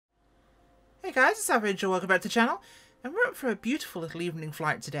Hey guys, it's Average, welcome back to the channel, and we're up for a beautiful little evening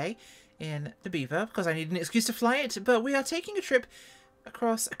flight today in the Beaver, because I need an excuse to fly it, but we are taking a trip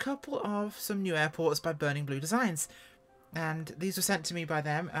across a couple of some new airports by Burning Blue Designs, and these were sent to me by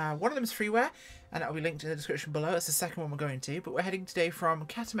them. One of them is Freeware, and that will be linked in the description below. It's the second one we're going to, but we're heading today from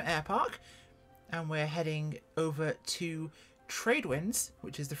Katama Airpark, and we're heading over to Tradewinds,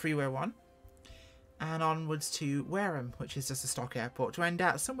 which is the Freeware one, and onwards to Wareham, which is just a stock airport, to end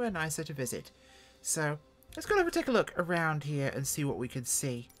out somewhere nicer to visit. So let's go over and take a look around here and see what we can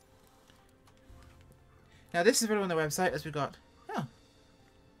see. Now this is available on the website, as we got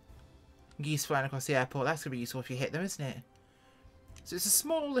geese flying across the airport. That's going to be useful if you hit them, isn't it? So it's a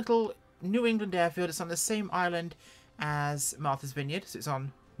small little New England airfield. It's on the same island as Martha's Vineyard, so it's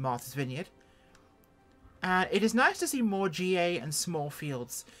on Martha's Vineyard. And it is nice to see more GA and small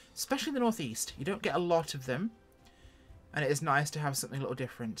fields, especially in the northeast. You don't get a lot of them, and it is nice to have something a little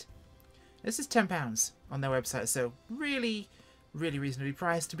different. This is £10 on their website, so really, really reasonably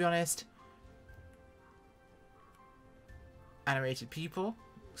priced, to be honest. Animated people,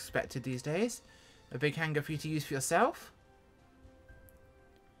 expected these days. A big hangar for you to use for yourself.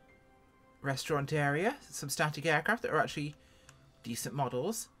 Restaurant area, some static aircraft that are actually decent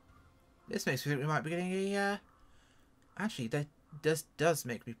models. This makes me think we might be getting a, actually, that does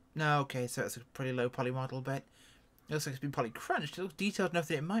make me, no, okay, so it's a pretty low poly model, but it looks like it's been poly crunched. It looks detailed enough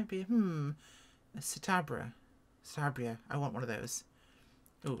that it might be, a Citabria. I want one of those.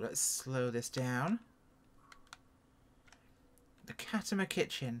 Oh, let's slow this down. The Katama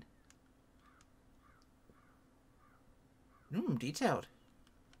kitchen. Detailed.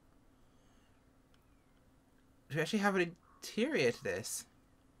 Do we actually have an interior to this?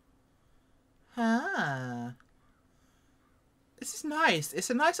 This is nice. It's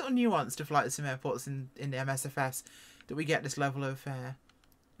a nice little nuance to flight sim airports in the MSFS that we get this level of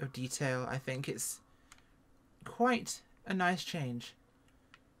detail. I think it's quite a nice change.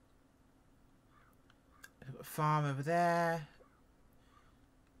 We've got a farm over there.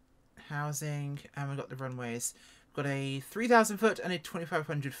 Housing. And we've got the runways. We've got a 3,000 foot and a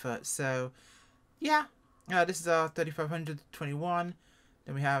 2,500 foot. So, yeah. This is our 3,500, 21.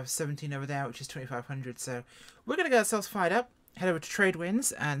 Then we have 17 over there, which is 2,500. So we're going to get ourselves fired up, head over to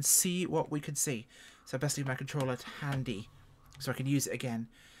Tradewinds, and see what we can see. So best leave my controller handy so I can use it again.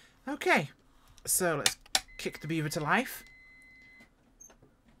 Okay, so let's kick the Beaver to life.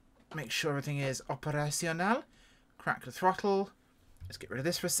 Make sure everything is operational. Crack the throttle. Let's get rid of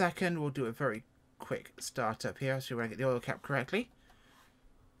this for a second. We'll do a very quick start up here so we want to get the oil cap correctly.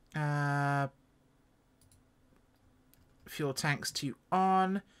 Fuel tanks to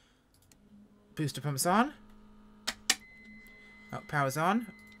on. Booster pumps on. Oh, power's on.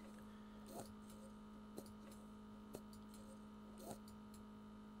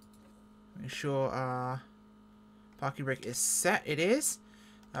 Make sure our parking brake is set. It is.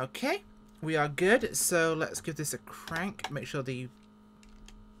 Okay. We are good. So let's give this a crank. Make sure the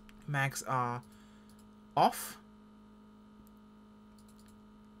mags are off.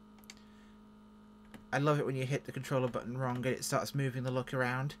 I love it when you hit the controller button wrong and it starts moving the look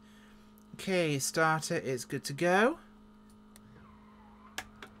around. Okay, starter is good to go.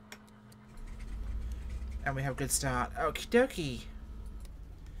 And we have a good start. Okie dokie.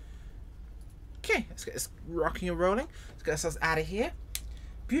 Okay, let's get this rocking and rolling. Let's get ourselves out of here.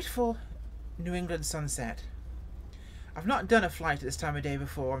 Beautiful New England sunset. I've not done a flight at this time of day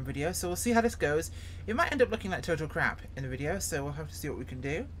before on video, so we'll see how this goes. It might end up looking like total crap in the video, so we'll have to see what we can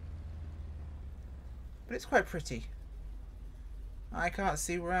do. But it's quite pretty. I can't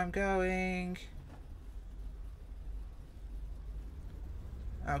see where I'm going.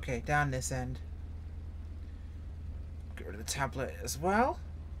 Okay, down this end. Get rid of the tablet as well.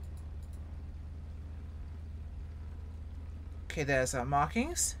 Okay, there's our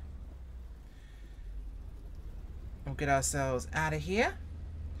markings. We'll get ourselves out of here.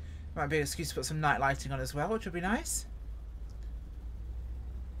 Might be an excuse to put some night lighting on as well, which would be nice.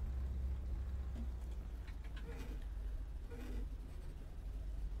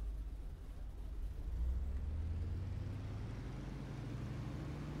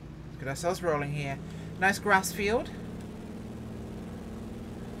 Get ourselves rolling here. Nice grass field.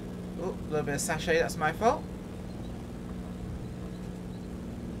 Oh, a little bit of sachet, that's my fault.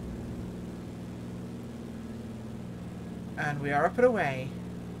 And we are up and away.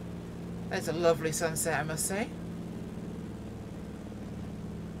 That's a lovely sunset, I must say.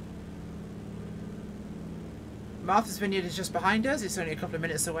 Martha's Vineyard is just behind us. It's only a couple of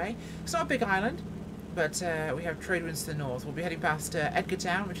minutes away. It's not a big island, but we have Tradewinds to the north. We'll be heading past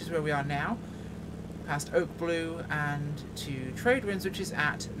Edgartown, which is where we are now. past Oak Blue and to Tradewinds, which is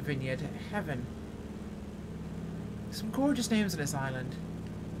at Vineyard Heaven. Some gorgeous names on this island.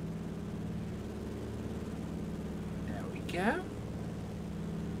 There we go.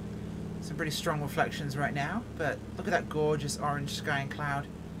 Some pretty strong reflections right now, but look at that gorgeous orange sky and cloud.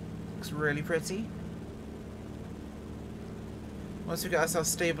 Looks really pretty. Once we get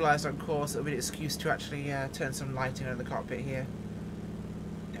ourselves stabilised on course, it'll be an excuse to actually turn some lighting on the cockpit here.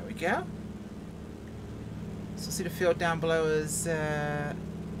 There we go. So see the field down below us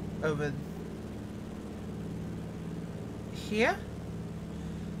over here.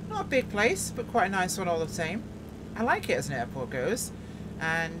 Not a big place, but quite a nice one all the same. I like it as an airport goes.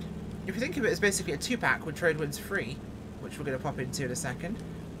 And if you think of it as basically a 2-pack with Tradewinds free, which we're going to pop into in a second,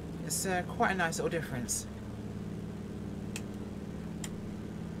 it's quite a nice little difference.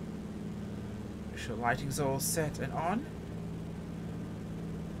 Make sure lighting's all set and on.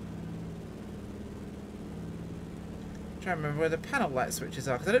 I'm trying to remember where the panel light switches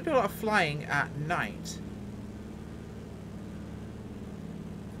are, because I don't do a lot of flying at night.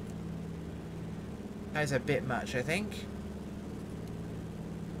 That is a bit much, I think.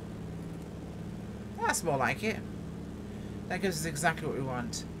 That's more like it. That gives us exactly what we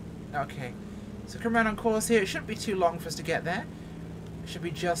want. Okay, so come around on course here. It shouldn't be too long for us to get there. It should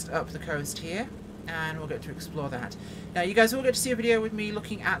be just up the coast here, and we'll get to explore that. Now, you guys will get to see a video with me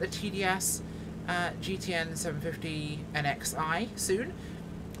looking at the TDS GTN 750 NXI soon,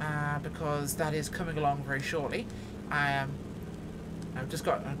 because that is coming along very shortly. I've just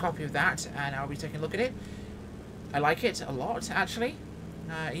got a copy of that, and I'll be taking a look at it. I like it a lot, actually.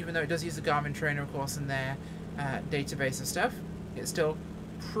 Even though it does use the Garmin trainer, of course, in their database and stuff, it's still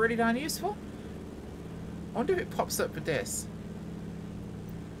pretty darn useful. I wonder if it pops up with this.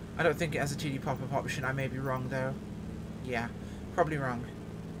 I don't think it has a 2D pop-up option. I may be wrong, though. Yeah, probably wrong.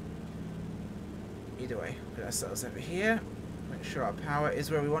 Either way, put ourselves over here. Make sure our power is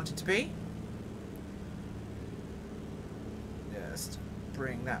where we want it to be. Just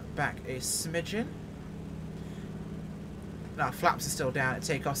bring that back a smidgen. Now, flaps are still down at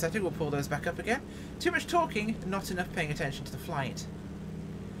takeoff setting. We'll pull those back up again. Too much talking, not enough paying attention to the flight.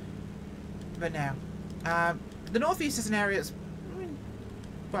 But now, the northeast is an area that's,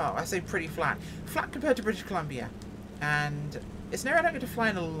 well, I say pretty flat. Flat compared to British Columbia. And it's an area I don't get to fly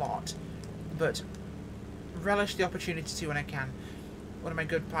in a lot, but relish the opportunity to when I can. One of my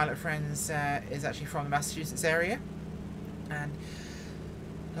good pilot friends is actually from the Massachusetts area, and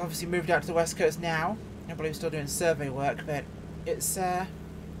obviously moved out to the west coast now. I believe still doing survey work, but it's a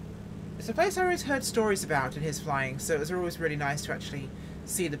place I always heard stories about in his flying, so it was always really nice to actually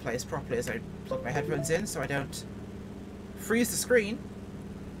see the place properly as I plug my headphones in so I don't freeze the screen.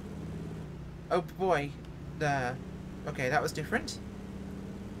 Oh boy, okay, that was different.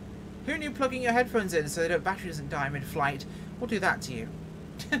 Who knew plugging your headphones in so that battery doesn't die mid-flight will do that to you?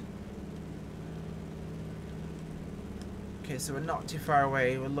 Okay, so we're not too far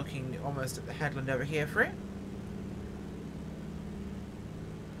away. We're looking almost at the headland over here for it.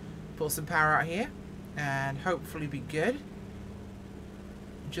 Pull some power out here and hopefully be good.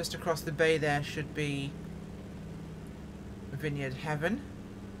 Just across the bay there should be Vineyard Heaven.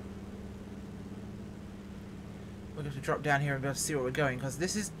 We're going to drop down here and be able to see where we're going, because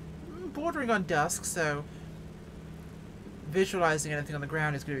this is bordering on dusk, so visualizing anything on the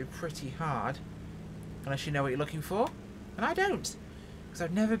ground is going to be pretty hard unless you know what you're looking for. And I don't, because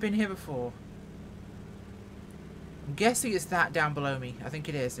I've never been here before. I'm guessing it's that down below me. I think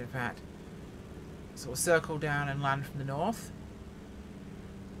it is, in fact. So we'll circle down and land from the north.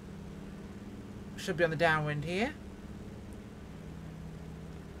 Should be on the downwind here.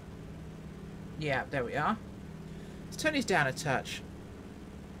 Yeah, there we are. Let's turn these down a touch.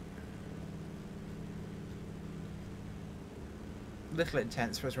 A little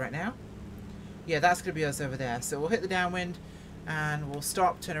intense for us right now. Yeah, that's going to be us over there. So we'll hit the downwind and we'll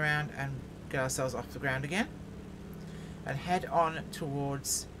stop, turn around and get ourselves off the ground again. And head on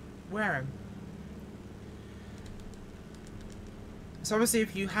towards Wareham. So obviously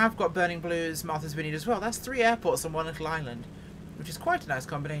if you have got Burning Blues, Martha's Vineyard as well, that's 3 airports on one little island, which is quite a nice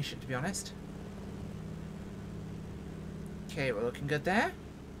combination, to be honest. Okay, we're looking good there.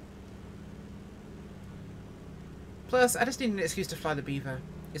 Plus, I just need an excuse to fly the Beaver.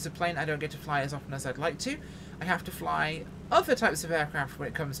 It's a plane I don't get to fly as often as I'd like to. I have to fly other types of aircraft when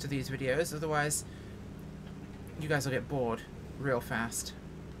it comes to these videos, otherwise you guys will get bored real fast.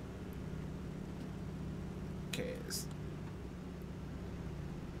 Okay,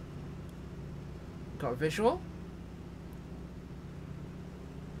 got a visual.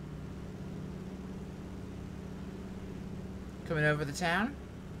 Coming over the town.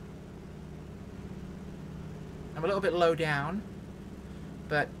 I'm a little bit low down,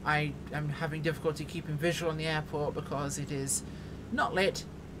 but I am having difficulty keeping visual on the airport because it is not lit.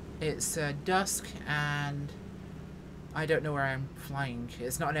 It's dusk and I don't know where I'm flying.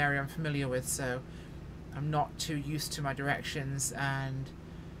 It's not an area I'm familiar with, so I'm not too used to my directions and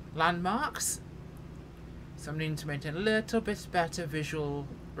landmarks. So I'm needing to maintain a little bit better visual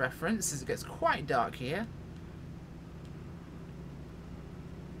reference as it gets quite dark here.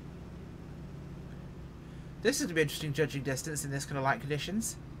 This is going to be interesting judging distance in this kind of light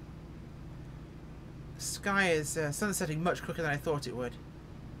conditions. The sky is sunsetting much quicker than I thought it would.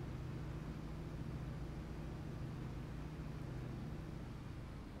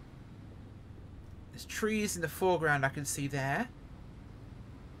 There's trees in the foreground I can see there.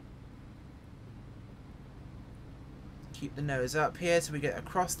 Keep the nose up here so we get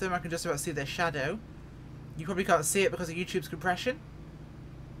across them. I can just about see their shadow. You probably can't see it because of YouTube's compression.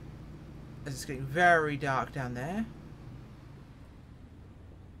 It's getting very dark down there.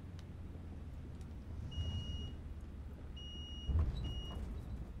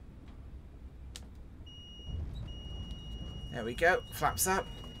 There we go. Flaps up.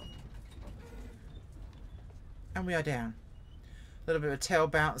 And we are down. A little bit of a tail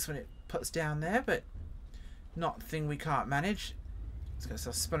bounce when it puts down there, but not a thing we can't manage. Let's get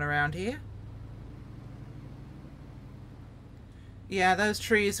ourselves spun around here. Yeah, those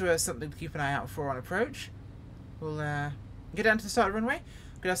trees were something to keep an eye out for on approach. We'll get down to the start of the runway,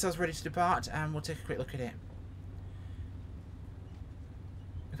 get ourselves ready to depart, and we'll take a quick look at it.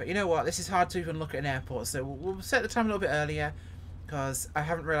 In fact, you know what? This is hard to even look at an airport, so we'll set the time a little bit earlier, because I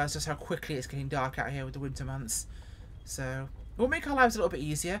haven't realised just how quickly it's getting dark out here with the winter months. So we'll make our lives a little bit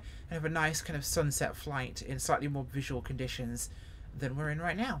easier and have a nice kind of sunset flight in slightly more visual conditions than we're in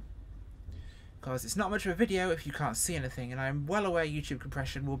right now. Because it's not much of a video if you can't see anything, and I'm well aware YouTube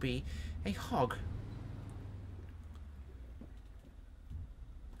compression will be a hog.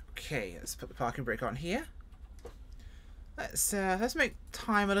 Okay, let's put the parking brake on here. Let's make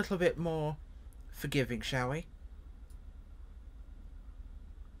time a little bit more forgiving, shall we?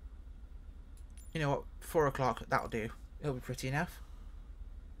 You know what? 4 o'clock, that'll do. It'll be pretty enough.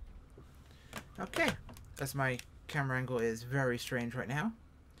 Okay, as my camera angle is very strange right now.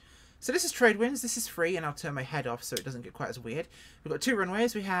 So this is Tradewinds, this is free, and I'll turn my head off so it doesn't get quite as weird. We've got 2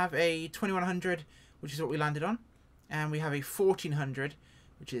 runways. We have a 2100, which is what we landed on, and we have a 1400,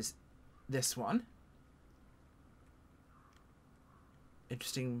 which is this one.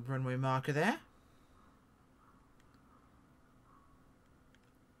 Interesting runway marker there.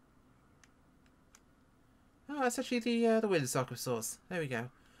 Oh, that's actually the windsock of sorts. There we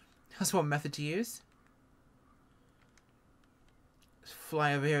go. That's one method to use. Let's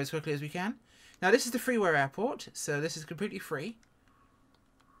fly over here as quickly as we can. Now this is the Freeware airport, so this is completely free.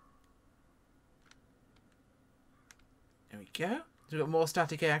 There we go. So we've got more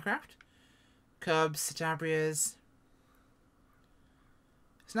static aircraft. Cubs, Cetabrias.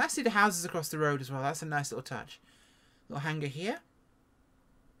 It's nice to see the houses across the road as well. That's a nice little touch. Little hangar here.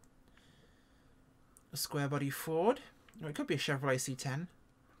 A square body Ford. Or it could be a Chevrolet C10.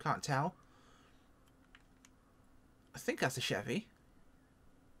 Can't tell. I think that's a Chevy.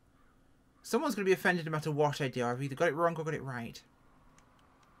 Someone's going to be offended no matter what I do. I've either got it wrong or got it right.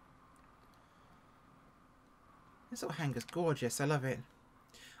 This little hangar's gorgeous. I love it.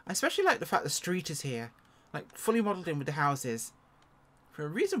 I especially like the fact the street is here. Like, fully modelled in with the houses. For a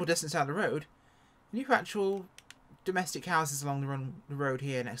reasonable distance down the road. And you have actual domestic houses along the road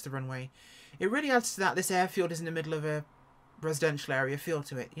here next to the runway. It really adds to that this airfield is in the middle of a residential area feel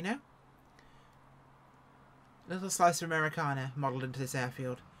to it, you know? A little slice of Americana modelled into this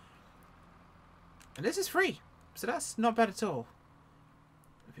airfield. And this is free, so that's not bad at all.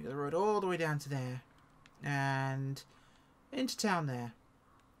 I think the road all the way down to there. And into town there.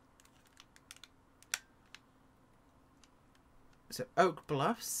 So Oak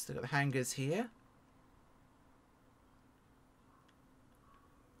Bluffs, they've got the hangars here.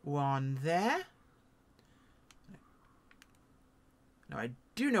 One there. Now I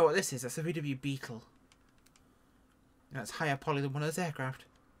do know what this is. That's a VW Beetle. That's higher poly than one of those aircraft.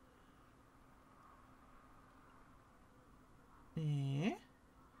 Yeah.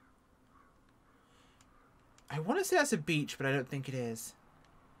 I want to say that's a beach, but I don't think it is.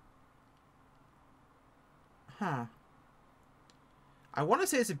 Huh. I want to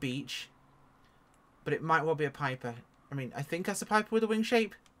say it's a beach, but it might well be a Piper. I mean, I think that's a Piper with a wing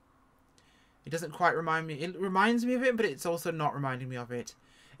shape. It doesn't quite remind me. It reminds me of it, but it's also not reminding me of it.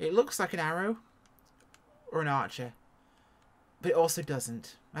 It looks like an Arrow or an Archer, but it also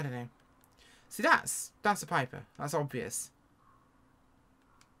doesn't. I don't know. See, that's a Piper. That's obvious.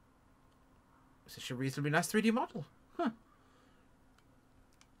 Such a reasonably nice 3D model. Huh.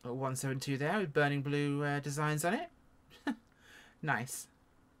 Oh, 172 there with burning blue designs on it. Nice.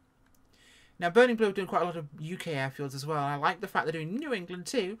 Now, Burning Blue are doing quite a lot of UK airfields as well. I like the fact they're doing New England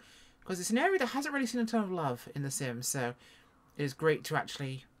too, because it's an area that hasn't really seen a ton of love in The Sims, so it is great to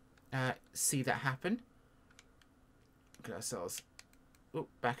actually see that happen. Get ourselves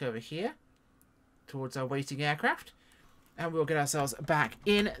back over here towards our waiting aircraft, and we'll get ourselves back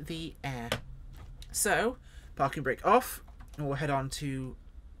in the air. So, parking brake off, and we'll head on to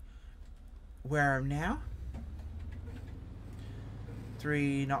Wareham now.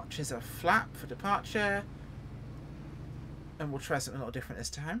 3 notches of flap for departure, and we'll try something a little different this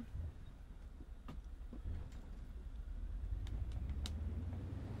time.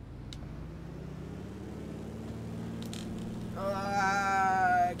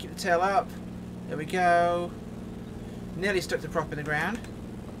 Keep the tail up. There we go. Nearly stuck the prop in the ground,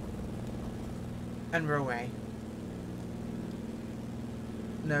 and we're away.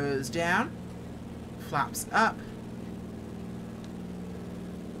 Nose down, flaps up.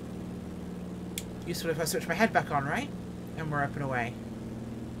 Useful if I switch my head back on, right? And we're up and away.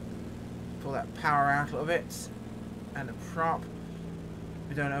 Pull that power out a little bit. And the prop.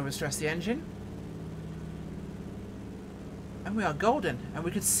 We don't overstress the engine. And we are golden. And we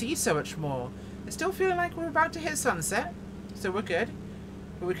could see so much more. It's still feeling like we're about to hit sunset. So we're good.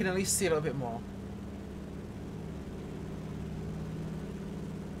 But we can at least see a little bit more.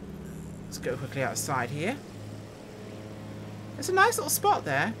 Let's go quickly outside here. It's a nice little spot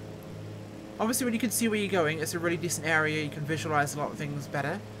there. Obviously, when you can see where you're going, it's a really decent area. You can visualise a lot of things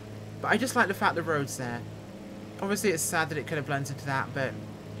better. But I just like the fact the road's there. Obviously, it's sad that it kind of blends into that, but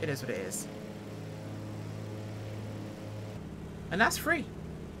it is what it is. And that's free.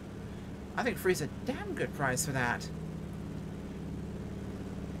 I think free's a damn good price for that.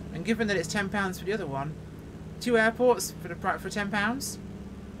 And given that it's £10 for the other one, 2 airports for £10,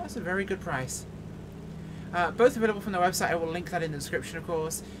 that's a very good price. Both available from their website. I will link that in the description, of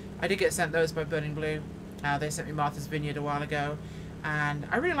course. I did get sent those by Burning Blue. They sent me Martha's Vineyard a while ago, and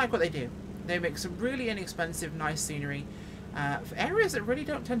I really like what they do. They make some really inexpensive, nice scenery for areas that really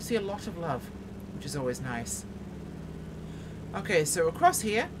don't tend to see a lot of love, which is always nice. Okay, so across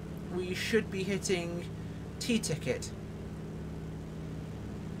here, we should be hitting T-Ticket.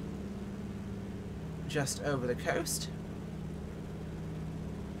 Just over the coast.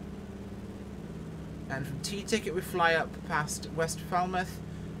 And from T-Ticket we fly up past West Falmouth,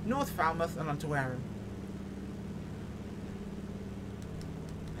 North Falmouth, and onto Wareham.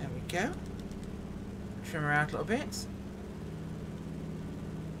 There we go. Trim her out a little bit.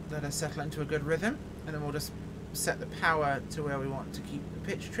 Let her settle into a good rhythm, and then we'll just set the power to where we want to keep the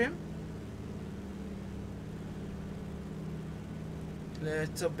pitch trim.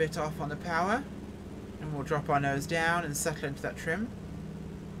 Little bit off on the power, and we'll drop our nose down and settle into that trim.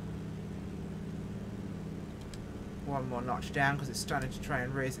 One more notch down because it's starting to try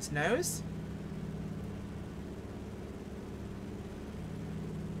and raise its nose.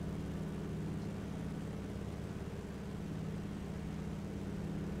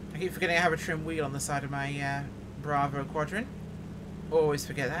 I keep forgetting I have a trim wheel on the side of my Bravo quadrant. Always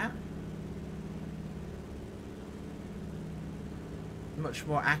forget that. Much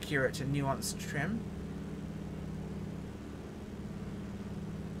more accurate and nuanced trim.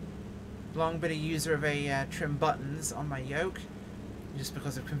 Long been a user of trim buttons on my yoke, just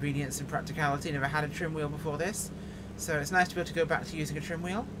because of convenience and practicality. Never had a trim wheel before this, so it's nice to be able to go back to using a trim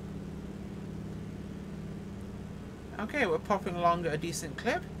wheel. Okay, we're popping along at a decent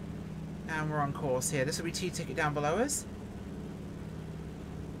clip, and we're on course here. This will be T-Ticket down below us,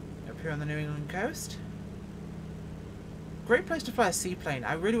 up here on the New England coast. Great place to fly a seaplane.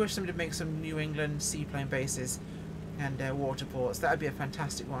 I really wish somebody would make some New England seaplane bases and water ports. That would be a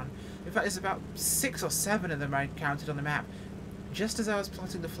fantastic one. In fact, there's about 6 or 7 of them I counted on the map just as I was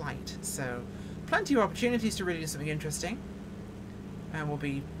plotting the flight. So, plenty of opportunities to really do something interesting. And we'll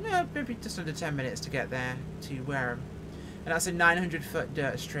be maybe just under 10 minutes to get there to Wareham. And that's a 900-foot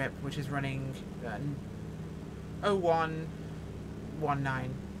dirt strip, which is running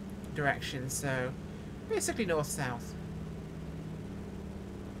 0119 direction. So, basically north-south.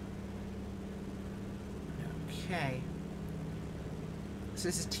 Okay. So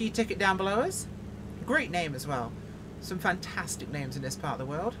this is T-Ticket down below us. Great name as well. Some fantastic names in this part of the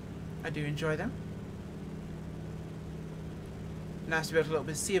world. I do enjoy them. Nice to be able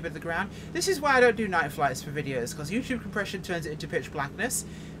to see a bit of the ground. This is why I don't do night flights for videos, because YouTube compression turns it into pitch blackness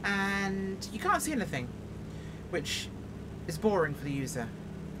and you can't see anything, which is boring for the user.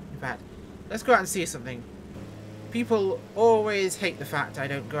 In fact, let's go out and see something. People always hate the fact I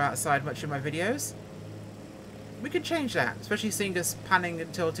don't go outside much in my videos. We could change that, especially seeing as panning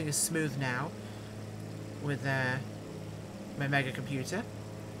and tilting is smooth now with my mega computer.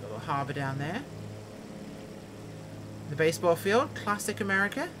 Little harbour down there. The baseball field, classic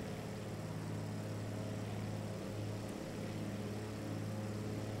America.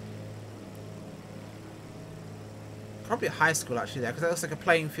 Probably a high school actually there, because that looks like a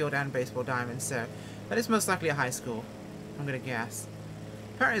playing field and baseball diamond, so that is most likely a high school, I'm going to guess.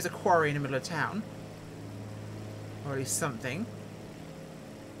 Apparently there's a quarry in the middle of town. Or at least something.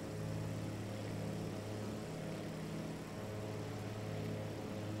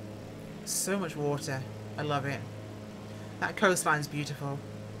 So much water. I love it. That coastline's beautiful.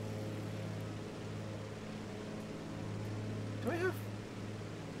 Do I have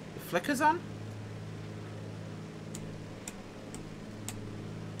the flickers on?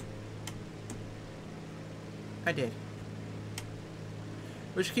 I did.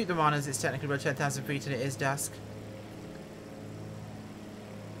 We should keep them on as it's technically about 10,000 feet and it is dusk.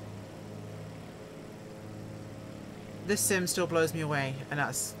 This sim still blows me away, and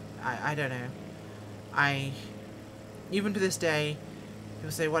that's... I don't know. Even to this day,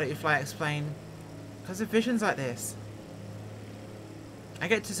 people say, why don't you fly explain? Because of visions like this. I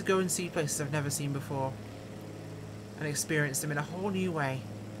get to go and see places I've never seen before. And experience them in a whole new way.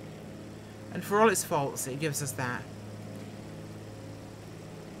 And for all its faults, it gives us that.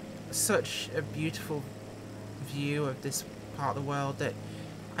 Such a beautiful view of this part of the world that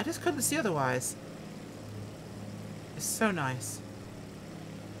I just couldn't see otherwise. It's so nice.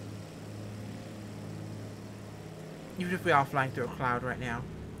 Even if we are flying through a cloud right now.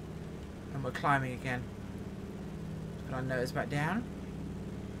 And we're climbing again. Put our nose back down.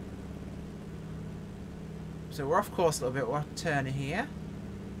 So we're off course a little bit. We'll have to turn here.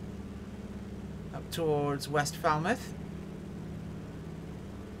 Up towards West Falmouth.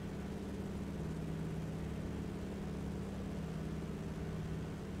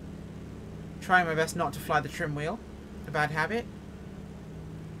 Trying my best not to fly the trim wheel. A bad habit.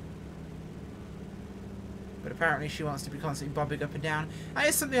 But apparently she wants to be constantly bobbing up and down. And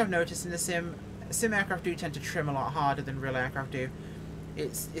it's something I've noticed in the sim. Sim aircraft do tend to trim a lot harder than real aircraft do.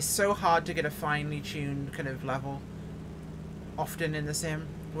 It's so hard to get a finely tuned kind of level often in the sim,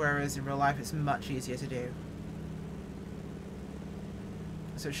 whereas in real life it's much easier to do.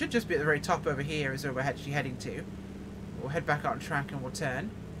 So it should just be at the very top over here is where we're actually heading to. We'll head back out on track and we'll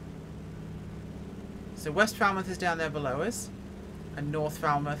turn. So West Falmouth is down there below us, and North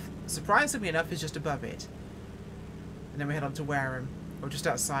Falmouth, surprisingly enough, is just above it. And then we head on to Wareham, or just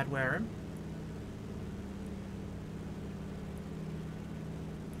outside Wareham.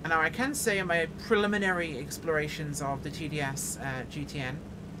 And now I can say in my preliminary explorations of the TDS GTN,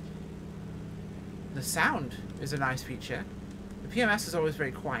 the sound is a nice feature. The PMS is always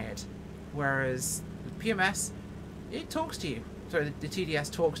very quiet, whereas the PMS, it talks to you. Sorry, the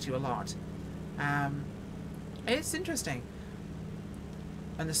TDS talks to you a lot. It's interesting.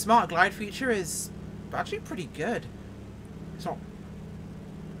 And the smart glide feature is actually pretty good. It's not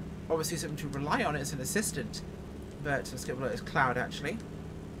obviously something to rely on as an assistant, but let's get below this cloud actually.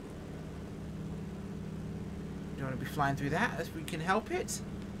 Don't want to be flying through that as we can help it.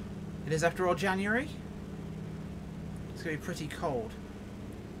 It is after all January. It's going to be pretty cold.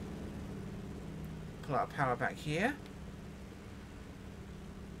 Pull our power back here.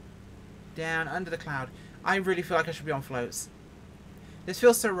 Down under the cloud. I really feel like I should be on floats. This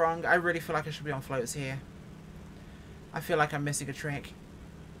feels so wrong. I really feel like I should be on floats here. I feel like I'm missing a trick.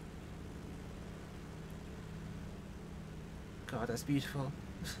 God, that's beautiful.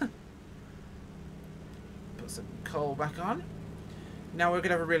 Put some coal back on. Now we're going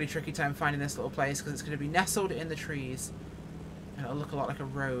to have a really tricky time finding this little place because it's going to be nestled in the trees. And it'll look a lot like a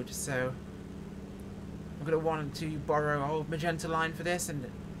road, so we're going to want to borrow old magenta line for this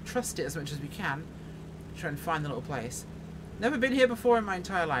and trust it as much as we can. Try and find the little place. Never been here before in my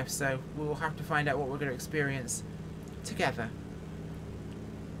entire life, so we'll have to find out what we're going to experience together.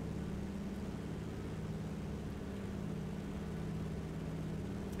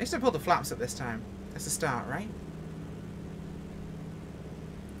 At least I pulled the flaps up this time. That's a start, right?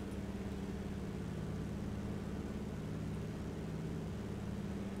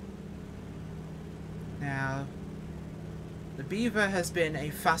 Now, the Beaver has been a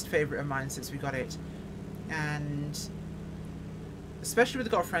fast favourite of mine since we got it, and especially with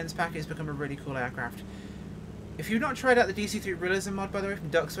the Got Friends pack, it's become a really cool aircraft. If you've not tried out the DC3 Realism mod, by the way, from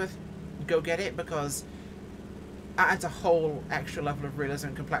Ducksworth, go get it, because it adds a whole extra level of realism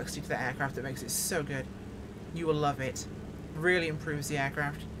and complexity to the aircraft that makes it so good. You will love it. Really improves the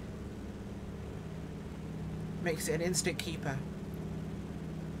aircraft. Makes it an instant keeper.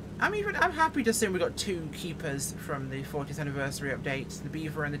 I'm happy to say we got 2 keepers from the 40th anniversary update, the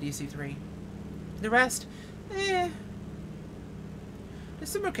Beaver and the DC3. The rest, there's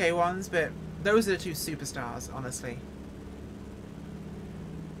some okay ones, but those are the 2 superstars, honestly.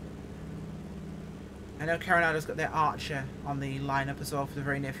 I know Coronado's got their Archer on the lineup as well for the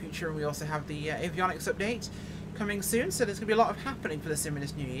very near future, and we also have the avionics update coming soon, so there's going to be a lot of happening for the sim in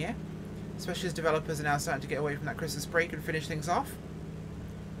this new year, especially as developers are now starting to get away from that Christmas break and finish things off.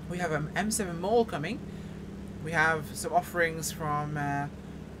 We have an M7 Mall coming. We have some offerings from a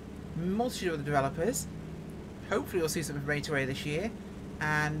multitude of the developers. Hopefully we'll see something from A2A this year,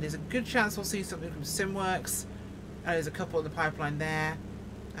 and there's a good chance we'll see something from SimWorks, and there's a couple in the pipeline there,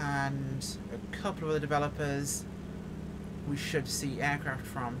 and a couple of other developers we should see aircraft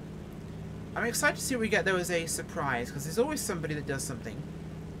from. I'm excited to see what we get though as a surprise, because there's always somebody that does something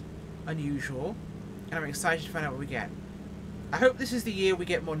unusual, and I'm excited to find out what we get. I hope this is the year we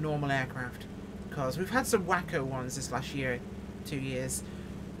get more normal aircraft, because we've had some wacko ones this last year, 2 years.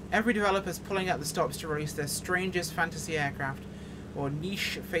 Every developer's pulling out the stops to release their strangest fantasy aircraft or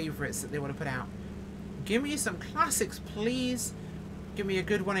niche favourites that they want to put out. Give me some classics, please. Give me a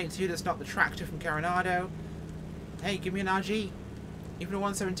good 182 that's not the Tractor from Coronado. Hey, give me an RG. Even a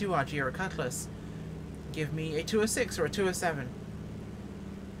 172 RG or a Cutlass. Give me a 206 or a 207.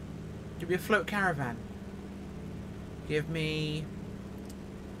 Give me a float Caravan. Give me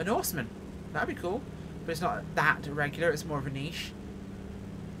a Norseman. That'd be cool. But it's not that regular, it's more of a niche.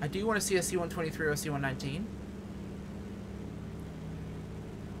 I do want to see a C-123 or a C-119.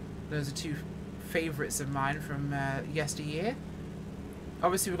 Those are 2 favourites of mine from yesteryear.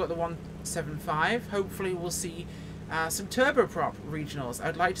 Obviously we've got the 175. Hopefully we'll see some turboprop regionals.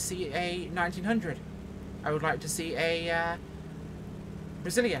 I'd like to see a 1900. I would like to see a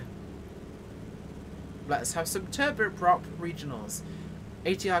Brasilia. Let's have some turboprop regionals.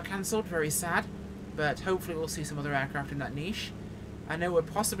 ATR cancelled, very sad, but hopefully we'll see some other aircraft in that niche. I know we're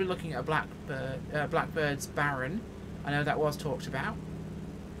possibly looking at a Blackbird's Baron. I know that was talked about.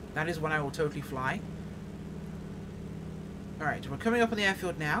 That is one I will totally fly. Alright, we're coming up on the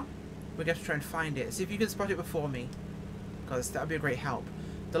airfield now. We're going to try and find it. See if you can spot it before me, because that would be a great help.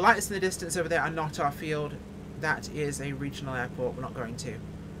 The lights in the distance over there are not our field. That is a regional airport we're not going to.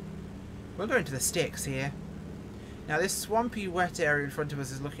 We're going to the sticks here. Now this swampy wet area in front of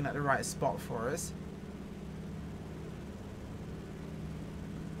us is looking like the right spot for us.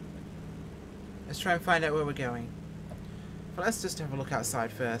 Let's try and find out where we're going. But let's just have a look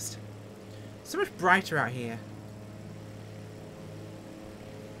outside first. So much brighter out here.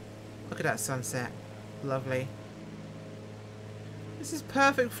 Look at that sunset. Lovely. This is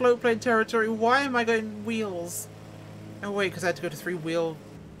perfect float plane territory. Why am I going wheels? Oh wait, because I had to go to 3-wheel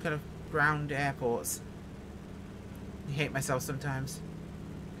kind of ground airports. I hate myself sometimes.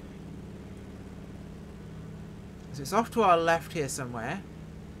 So it's off to our left here somewhere.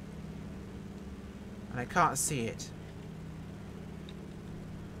 And I can't see it.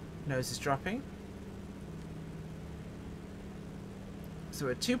 Nose is dropping. So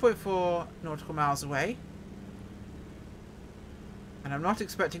we're 2.4 nautical miles away. And I'm not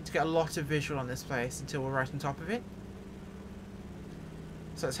expecting to get a lot of visual on this place until we're right on top of it.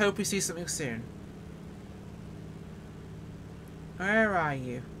 So let's hope we see something soon. Where are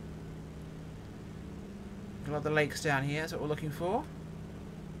you? A lot of the lakes down here, that's what we're looking for.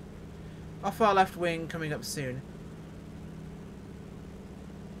 Off our left wing, coming up soon.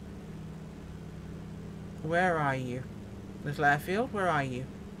 Where are you? Little airfield, where are you?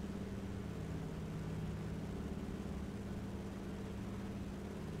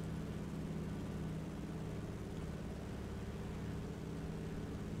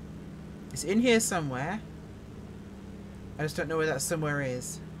 It's in here somewhere. I just don't know where that somewhere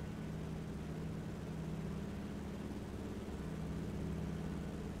is.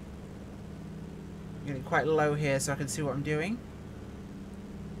 I'm getting quite low here so I can see what I'm doing.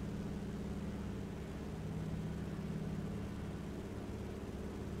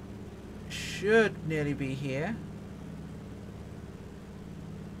 Should nearly be here.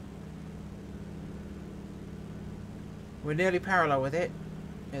 We're nearly parallel with it.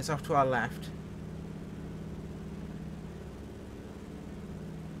 It's off to our left.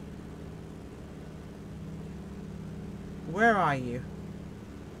 Where are you?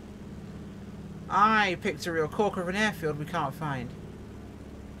 I picked a real corker of an airfield we can't find.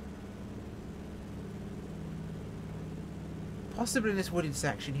 Possibly in this wooded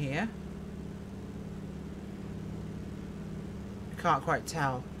section here. I can't quite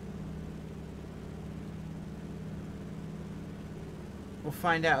tell. We'll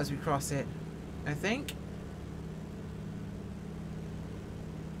find out as we cross it, I think.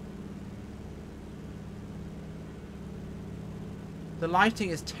 The lighting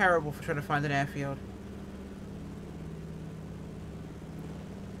is terrible for trying to find an airfield.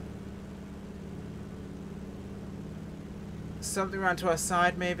 Something around to our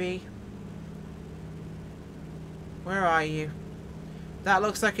side, maybe. Where are you? That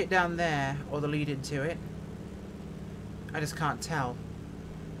looks like it down there, or the lead into it. I just can't tell.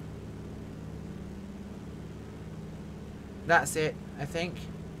 That's it, I think.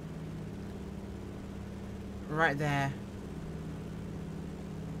 Right there.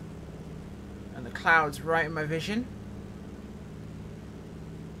 And the clouds right in my vision.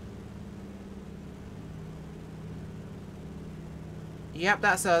 Yep,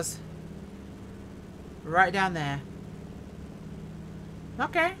 that's us. Right down there.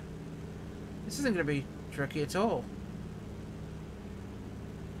 Okay. This isn't going to be tricky at all.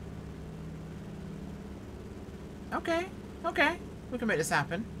 Okay. Okay. We can make this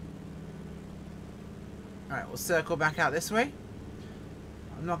happen. Alright, we'll circle back out this way.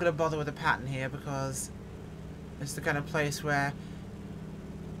 I'm not going to bother with the pattern here because it's the kind of place where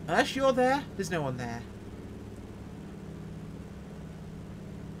unless you're there, there's no one there.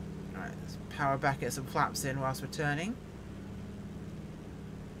 Alright, let's power back, get some flaps in whilst we're turning.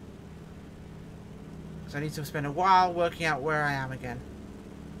 So I need to spend a while working out where I am again.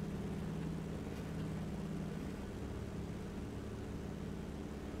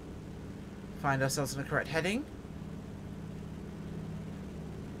 Find ourselves in the correct heading.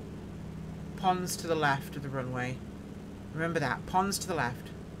 Ponds to the left of the runway. Remember that. Ponds to the left.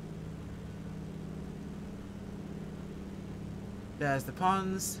 There's the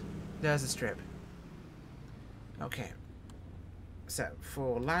ponds. There's the strip. Okay. Set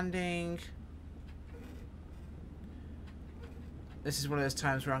for landing. This is one of those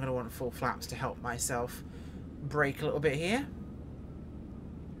times where I'm going to want full flaps to help myself brake a little bit here.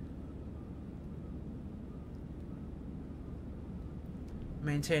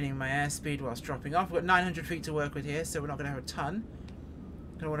 Maintaining my airspeed whilst dropping off. We've got 900 feet to work with here, so we're not going to have a ton.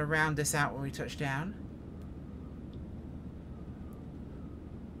 Going to want to round this out when we touch down.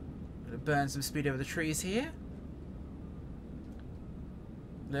 Going to burn some speed over the trees here.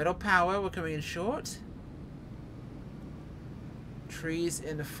 Little power, we're coming in short. Trees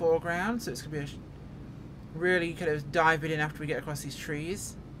in the foreground, so it's going to be a really kind of dive it in after we get across these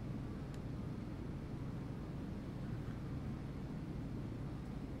trees.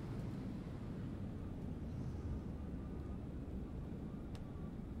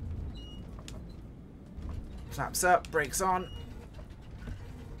 Flaps up, brakes on.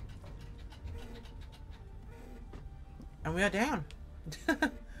 And we are down.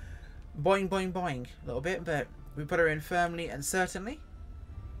 Boing, boing, boing. A little bit, but we put her in firmly and certainly.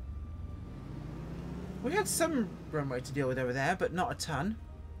 We had some runway to deal with over there, but not a ton.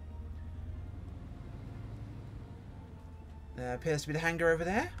 There appears to be the hangar over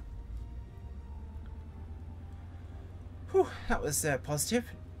there. Whew, that was positive.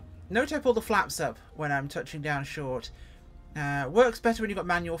 Note I pull the flaps up when I'm touching down short. Works better when you've got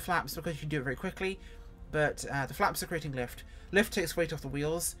manual flaps because you can do it very quickly, but the flaps are creating lift. Lift takes weight off the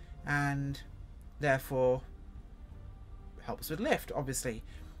wheels and therefore helps with lift, obviously.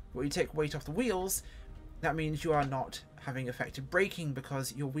 When you take weight off the wheels, that means you are not having effective braking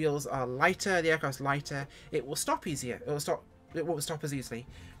because your wheels are lighter, the aircraft's lighter, it will stop easier. It won't stop as easily.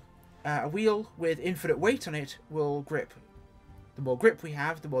 A wheel with infinite weight on it will grip. The more grip we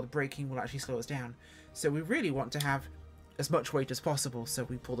have, the more the braking will actually slow us down. So we really want to have as much weight as possible. So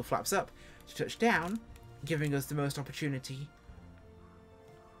we pull the flaps up to touch down, giving us the most opportunity.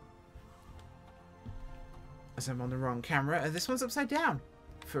 As I'm on the wrong camera, and this one's upside down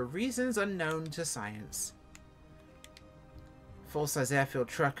for reasons unknown to science. Full-size airfield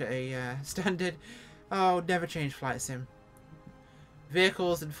truck at a standard. Oh, never change flight sim.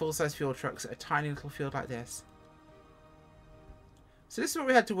 Vehicles and full-size fuel trucks at a tiny little field like this. So this is what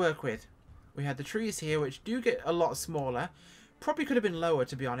we had to work with. We had the trees here, which do get a lot smaller. Probably could have been lower,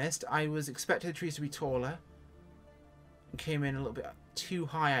 to be honest. I was expecting the trees to be taller. And came in a little bit too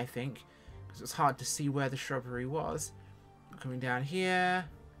high, I think. Because it was hard to see where the shrubbery was. Coming down here.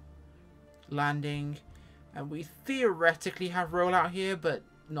 Landing. And we theoretically have rollout here, but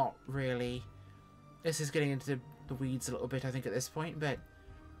not really. This is getting into the weeds a little bit, I think, at this point. But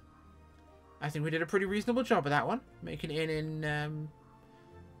I think we did a pretty reasonable job of that one. Making it in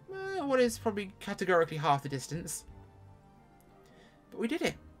what is probably categorically half the distance. But we did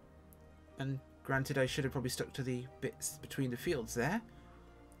it. And granted, I should have probably stuck to the bits between the fields there.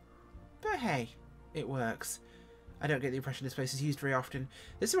 But hey, it works. I don't get the impression this place is used very often.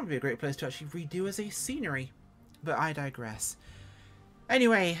 This would be a great place to actually redo as a scenery. But I digress.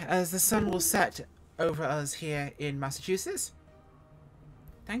 Anyway, as the sun will set over us here in Massachusetts,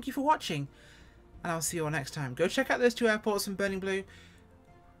 Thank you for watching, and I'll see you all next time. Go check out those 2 airports from Burning Blue.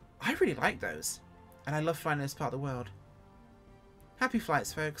 I really like those, and I love flying in this part of the world. Happy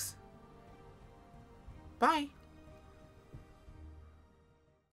flights, folks. Bye.